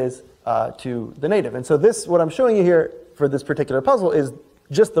closer it is to the native. And so what I'm showing you here for this particular puzzle is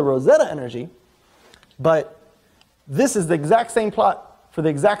just the Rosetta energy, but this is the exact same plot for the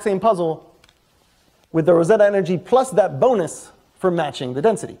exact same puzzle with the Rosetta energy plus that bonus for matching the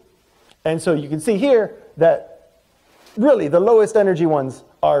density. And so you can see here that really the lowest energy ones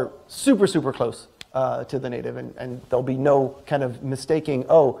are super, super close to the native, and there'll be no kind of mistaking,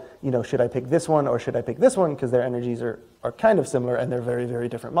 should I pick this one or should I pick this one, because their energies are kind of similar and they're very, very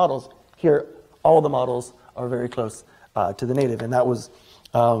different models. Here, all the models are very close to the native, and that was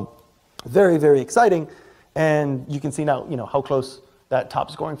very, very exciting. And you can see now, how close that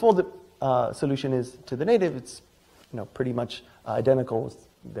top scoring Foldit solution is to the native. It's, pretty much identical with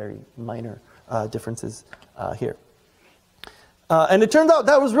very minor differences here. And it turns out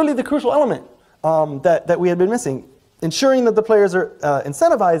that was really the crucial element that we had been missing, ensuring that the players are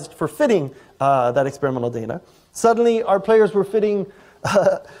incentivized for fitting that experimental data. Suddenly, our players were fitting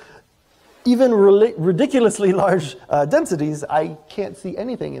even ridiculously large densities. I can't see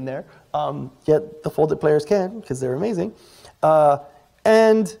anything in there, yet the Foldit players can, because they're amazing.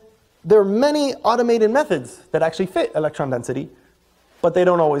 And there are many automated methods that actually fit electron density, but they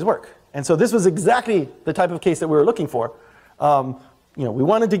don't always work. And so this was exactly the type of case that we were looking for. We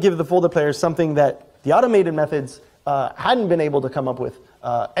wanted to give the Foldit players something that the automated methods hadn't been able to come up with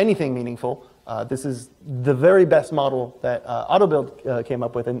anything meaningful. This is the very best model that AutoBuild came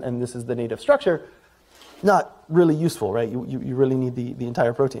up with, and this is the native structure. Not really useful, right? You really need the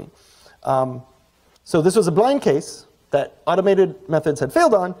entire protein. So this was a blind case that automated methods had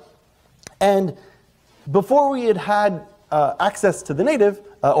failed on, and before we had access to the native,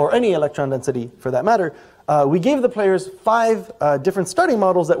 or any electron density for that matter, we gave the players 5 different starting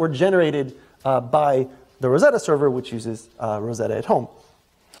models that were generated by the Rosetta server, which uses Rosetta at home.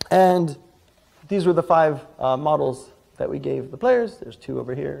 And these were the 5 models that we gave the players. There's 2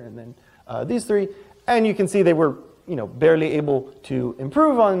 over here, and then these 3. And you can see they were barely able to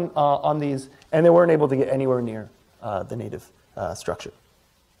improve on these, and they weren't able to get anywhere near the native structure.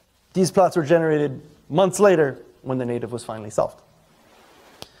 These plots were generated months later when the native was finally solved.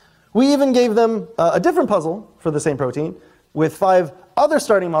 We even gave them a different puzzle for the same protein with 5 other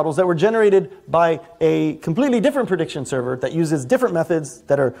starting models that were generated by a completely different prediction server that uses different methods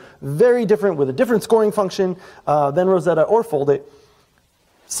that are very different with a different scoring function than Rosetta or Foldit.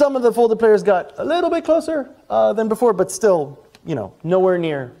 Some of the Foldit players got a little bit closer than before, but still, nowhere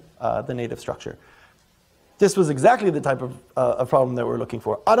near the native structure. This was exactly the type of problem that we're looking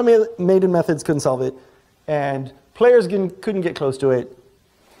for. Automated methods couldn't solve it, and players couldn't get close to it.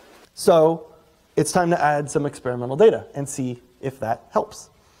 So it's time to add some experimental data and see if that helps.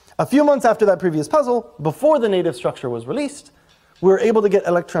 A few months after that previous puzzle, before the native structure was released, we were able to get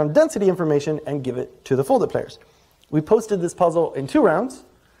electron density information and give it to the Foldit players. We posted this puzzle in 2 rounds.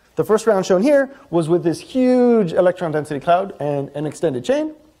 The first round shown here was with this huge electron density cloud and an extended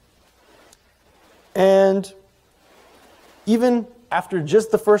chain. And even after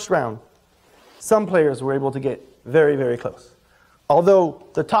just the first round, some players were able to get very, very close. Although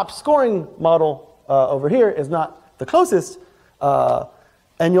the top scoring model over here is not the closest,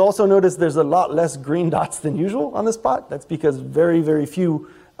 and you'll also notice there's a lot less green dots than usual on this plot. That's because very, very few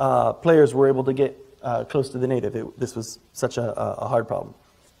players were able to get close to the native. This was such a hard problem.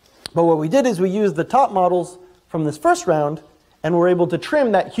 But what we did is we used the top models from this first round, and were able to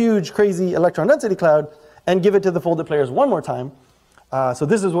trim that huge, crazy electron density cloud and give it to the Foldit players one more time. So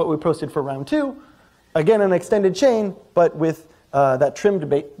this is what we posted for round 2. Again, an extended chain, but with that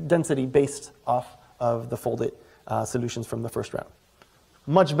trimmed density based off of the Foldit solutions from the first round.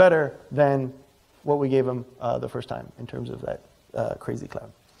 Much better than what we gave them the first time in terms of that crazy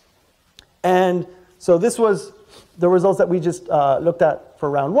cloud. And so this was the results that we just looked at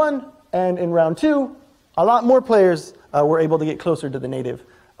for round 1. And in round 2, a lot more players were able to get closer to the native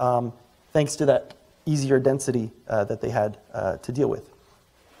thanks to that easier density that they had to deal with.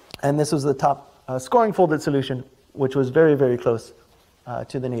 And this was the top scoring folded solution, which was very, very close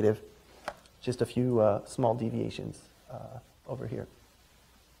to the native. Just a few small deviations over here.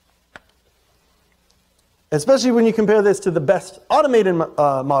 Especially when you compare this to the best automated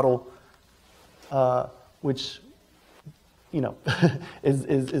model, which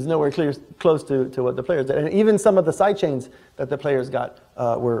is nowhere close to what the players did. And even some of the side chains that the players got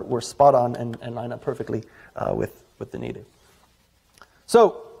were spot on and line up perfectly with the native.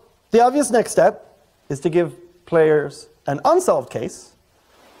 So the obvious next step is to give players an unsolved case,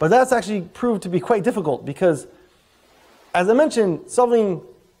 but that's actually proved to be quite difficult because, as I mentioned, solving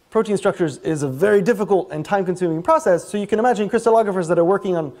protein structures is a very difficult and time-consuming process. So you can imagine crystallographers that are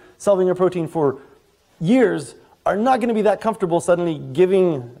working on solving a protein for years are not going to be that comfortable suddenly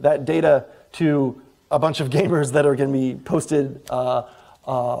giving that data to a bunch of gamers that are going to be posted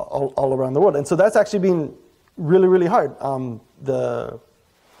all around the world. And so that's actually been really, really hard. The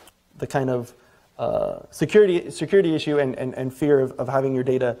kind of security issue and fear of having your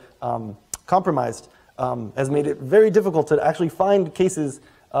data compromised has made it very difficult to actually find cases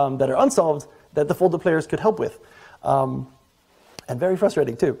that are unsolved that the Foldit players could help with. And very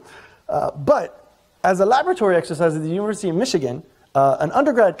frustrating too. But as a laboratory exercise at the University of Michigan, an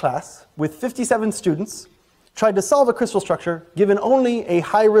undergrad class with 57 students tried to solve a crystal structure given only a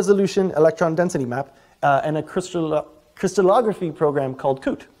high-resolution electron density map and a crystallography program called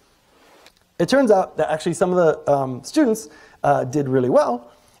COOT. It turns out that actually some of the students did really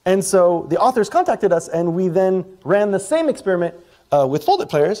well, and so the authors contacted us, and we then ran the same experiment with Foldit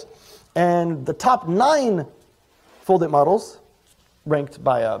players, and the top 9 Foldit models, ranked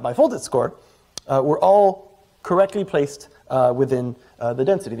by Foldit score, were all correctly placed within the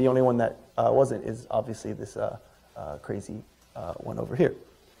density. The only one that wasn't is obviously this crazy one over here.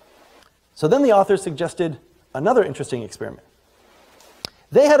 So then the authors suggested another interesting experiment.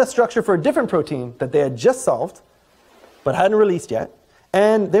 They had a structure for a different protein that they had just solved, but hadn't released yet,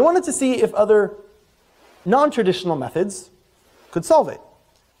 and they wanted to see if other non-traditional methods could solve it.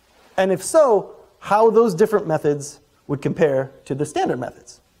 And if so, how those different methods would compare to the standard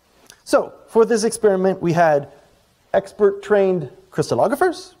methods. So for this experiment, we had expert-trained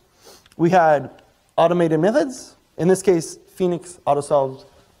crystallographers. We had automated methods. In this case, Phoenix Autosolved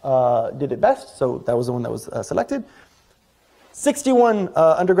did it best, so that was the one that was selected. 61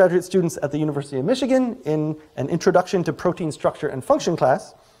 undergraduate students at the University of Michigan in an Introduction to Protein Structure and Function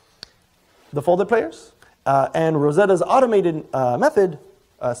class, the Foldit players, and Rosetta's automated method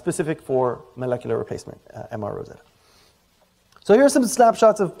specific for molecular replacement, MR Rosetta. So here are some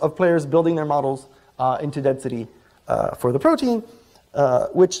snapshots of players building their models into density for the protein,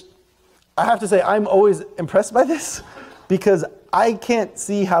 which I have to say I'm always impressed by this because I can't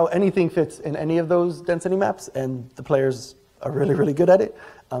see how anything fits in any of those density maps, and the players are really, really good at it.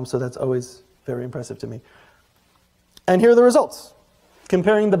 So that's always very impressive to me. And here are the results.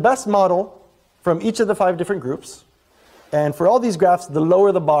 Comparing the best model from each of the 5 different groups. And for all these graphs, the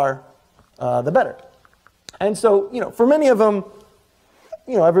lower the bar, the better. And so, for many of them,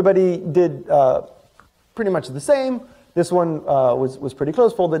 everybody did pretty much the same. This one was pretty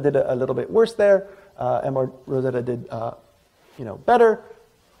close. Foldit did a little bit worse there. MR Rosetta did, better.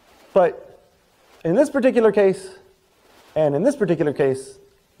 But in this particular case, and in this particular case,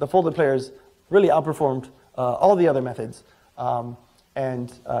 the Foldit players really outperformed all the other methods. And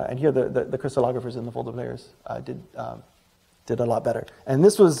here the crystallographers and the Foldit players did a lot better. And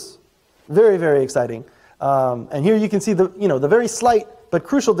this was very, very exciting. And here you can see the very slight but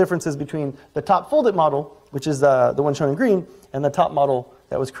crucial differences between the top Foldit model, which is the one shown in green, and the top model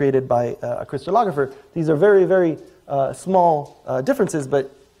that was created by a crystallographer. These are very, very small differences,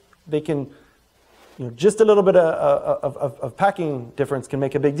 but they can, just a little bit of packing difference can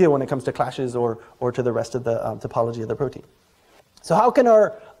make a big deal when it comes to clashes or to the rest of the topology of the protein. So how can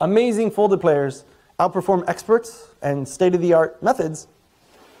our amazing Foldit players outperform experts and state-of-the-art methods?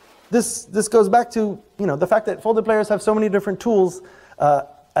 This goes back to the fact that Foldit players have so many different tools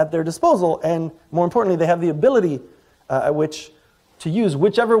at their disposal, and more importantly, they have the ability at which to use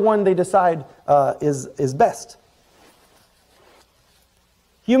whichever one they decide is best.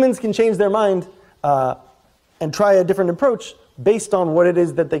 Humans can change their mind and try a different approach based on what it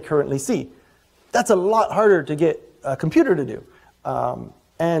is that they currently see. That's a lot harder to get a computer to do.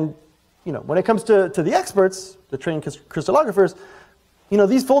 And when it comes to the experts, the trained crystallographers,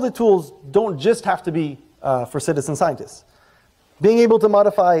 these Foldit tools don't just have to be for citizen scientists. Being able to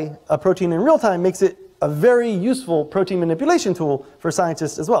modify a protein in real time makes it a very useful protein manipulation tool for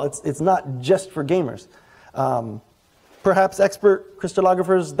scientists as well. It's not just for gamers. perhaps expert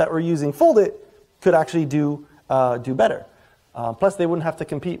crystallographers that were using Foldit could actually do better. Plus, they wouldn't have to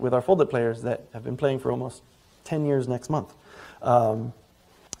compete with our Foldit players that have been playing for almost 10 years next month.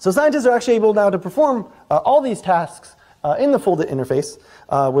 So scientists are actually able now to perform all these tasks in the Foldit interface,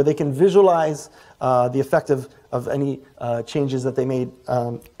 where they can visualize the effect of any changes that they made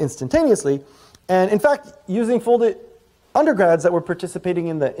instantaneously. And in fact, using Foldit, undergrads that were participating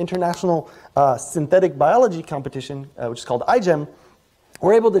in the International Synthetic Biology competition, which is called ICERM,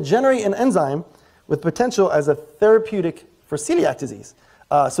 were able to generate an enzyme with potential as a therapeutic for celiac disease.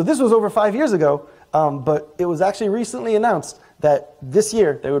 So this was over 5 years ago, but it was actually recently announced that this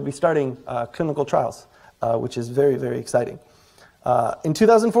year they would be starting clinical trials, which is very, very exciting. In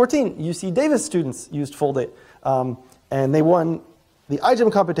 2014, UC Davis students used Foldit, and they won the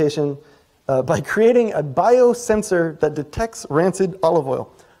ICERM competition by creating a biosensor that detects rancid olive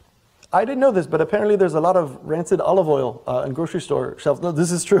oil. I didn't know this, but apparently there's a lot of rancid olive oil in grocery store shelves. No,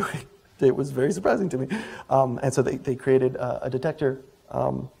 this is true. It was very surprising to me. And so they created a detector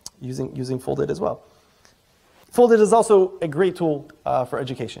using Foldit as well. Foldit is also a great tool for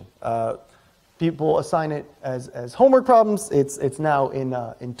education. People assign it as homework problems. It's now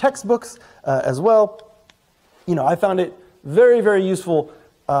in textbooks as well. You know, I found it very, very useful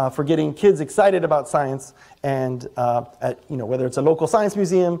for getting kids excited about science, and whether it's a local science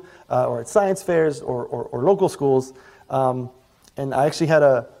museum or at science fairs or local schools. And I actually had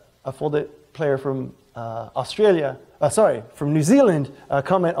a Foldit player from from New Zealand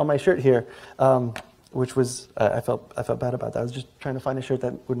comment on my shirt here, which was, I felt bad about that. I was just trying to find a shirt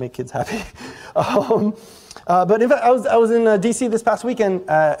that would make kids happy. But in fact, I was in DC this past weekend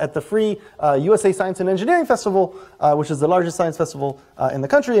at the free USA Science and Engineering Festival, which is the largest science festival in the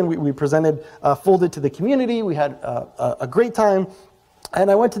country, and we presented Foldit to the community. We had a great time, and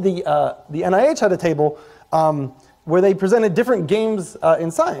I went to the NIH had a table where they presented different games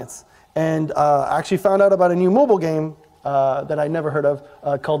in science, and I actually found out about a new mobile game that I'd never heard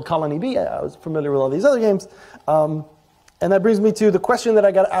of called Colony B. I was familiar with all these other games, and that brings me to the question that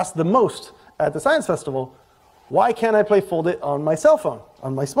I got asked the most at the science festival. Why can't I play Foldit on my cell phone,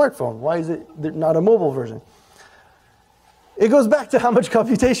 on my smartphone? Why is it not a mobile version? It goes back to how much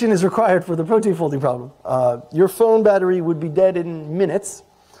computation is required for the protein folding problem. Your phone battery would be dead in minutes.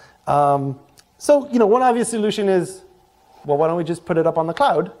 So, one obvious solution is, well, why don't we just put it up on the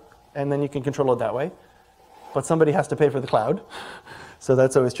cloud, and then you can control it that way. But somebody has to pay for the cloud, so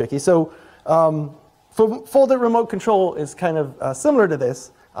that's always tricky. So Foldit remote control is kind of similar to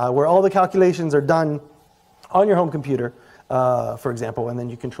this, where all the calculations are done on your home computer, for example, and then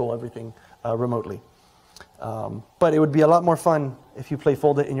you control everything remotely. But it would be a lot more fun if you play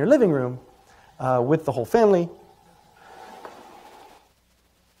Foldit in your living room with the whole family,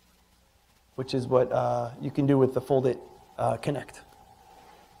 which is what you can do with the Foldit Connect.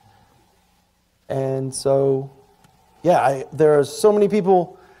 And so, yeah, there are so many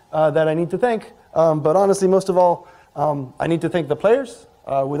people that I need to thank, but honestly, most of all, I need to thank the players,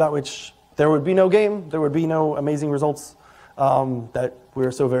 without which there would be no game, there would be no amazing results that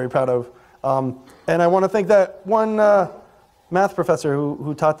we're so very proud of. And I want to thank that one math professor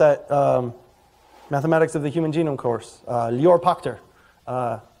who taught that Mathematics of the Human Genome course, Lior Pachter,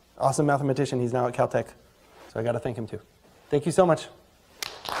 awesome mathematician. He's now at Caltech, so I got to thank him too. Thank you so much.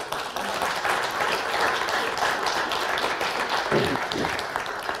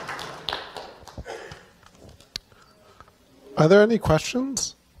 Are there any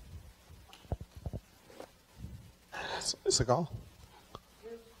questions? Sigal?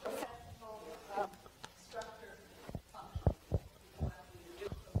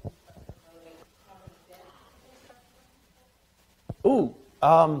 Ooh,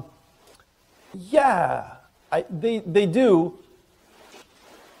 yeah, they do.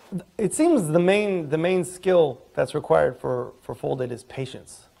 It seems the main skill that's required for Foldit is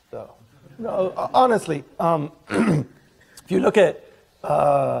patience, though. No, honestly, if you look at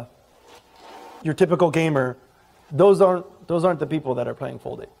your typical gamer, those aren't the people that are playing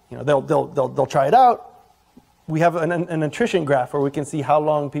Foldit. They'll try it out. We have an attrition graph where we can see how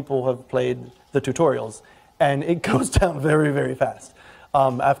long people have played the tutorials, and it goes down very, very fast.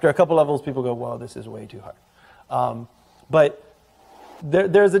 After a couple levels, people go, "Well, this is way too hard." But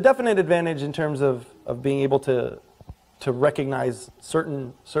there's a definite advantage in terms of being able to recognize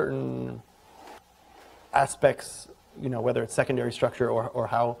certain aspects, whether it's secondary structure or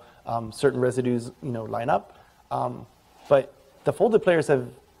how certain residues, line up. But the Foldit players have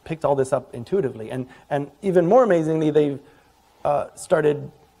picked all this up intuitively, and even more amazingly, they've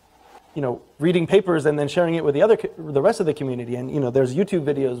started reading papers and then sharing it with the rest of the community. And there's YouTube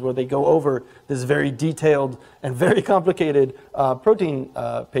videos where they go over this very detailed and very complicated protein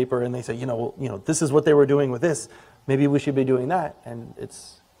paper, and they say, this is what they were doing with this. Maybe we should be doing that. And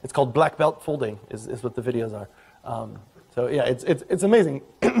it's called black belt folding, is what the videos are. So yeah, it's amazing.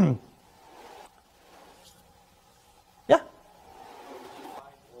 Yeah.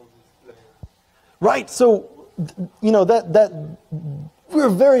 Right. So that we're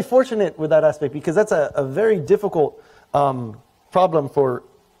very fortunate with that aspect, because that's a very difficult problem for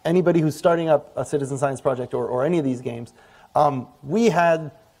anybody who's starting up a citizen science project or any of these games. We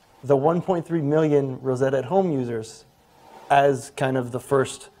had the 1.3 million Rosetta at Home users as kind of the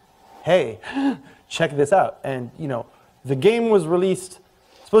first, hey, check this out. And the game was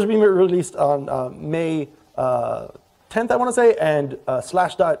supposed to be released on May 10th, I want to say, and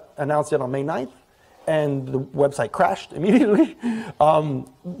Slashdot announced it on May 9th. And the website crashed immediately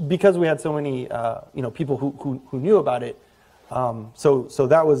because we had so many people who knew about it. So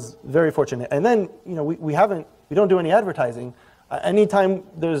that was very fortunate. And then we don't do any advertising. Anytime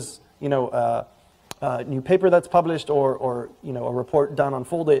there's a new paper that's published or a report done on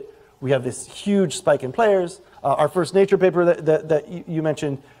Foldit, we have this huge spike in players. Our first Nature paper that you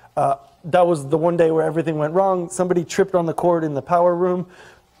mentioned, that was the one day where everything went wrong. Somebody tripped on the cord in the power room.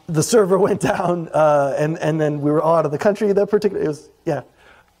 The server went down, and then we were all out of the country that particular. It was, yeah.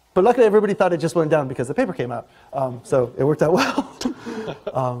 But luckily, everybody thought it just went down because the paper came out. So it worked out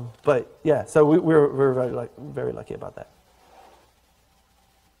well. But yeah, so we're very lucky about that.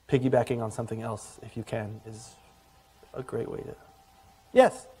 Piggybacking on something else, if you can, is a great way to.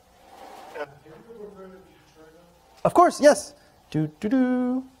 Yes. Of course, yes.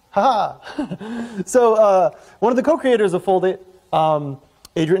 Haha. So one of the co-creators of Foldit,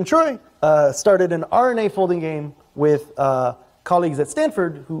 Adrian Troy, started an RNA folding game with colleagues at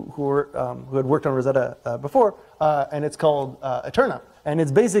Stanford who had worked on Rosetta before, and it's called Eterna. And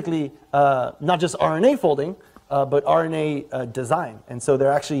it's basically not just RNA folding, but RNA design. And so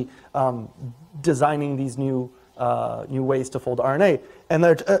they're actually designing these new ways to fold RNA. And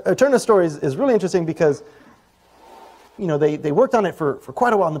the Eterna story is really interesting because they worked on it for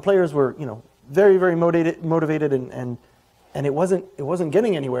quite a while, and the players were very, very motivated and it wasn't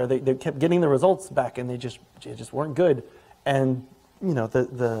getting anywhere. They kept getting the results back, and they just weren't good. And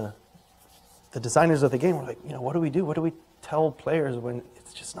the designers of the game were like, what do we do? What do we tell players when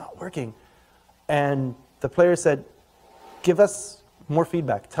it's just not working? And the players said, give us more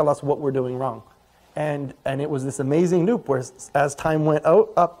feedback. Tell us what we're doing wrong. And it was this amazing loop where as time went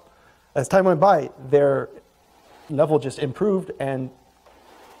by, their level just improved and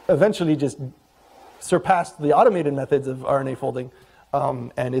eventually just surpassed the automated methods of RNA folding,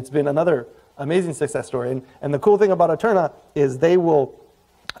 and it's been another amazing success story. And the cool thing about Eterna is they will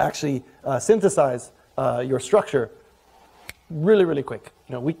actually synthesize your structure really, really quick.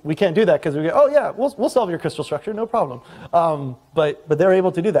 We can't do that because we go, oh yeah, we'll solve your crystal structure, no problem. But they're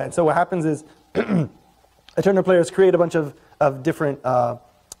able to do that. And so what happens is Eterna players create a bunch of different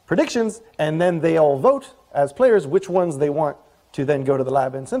predictions, and then they all vote as players which ones they want to then go to the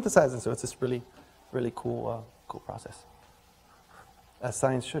lab and synthesize. And so it's this really cool process, as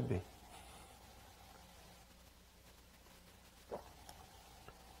science should be.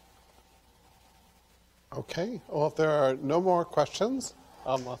 Okay, well, if there are no more questions,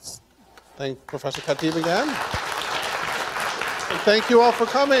 let's thank Professor Khatib again. And thank you all for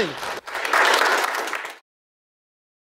coming.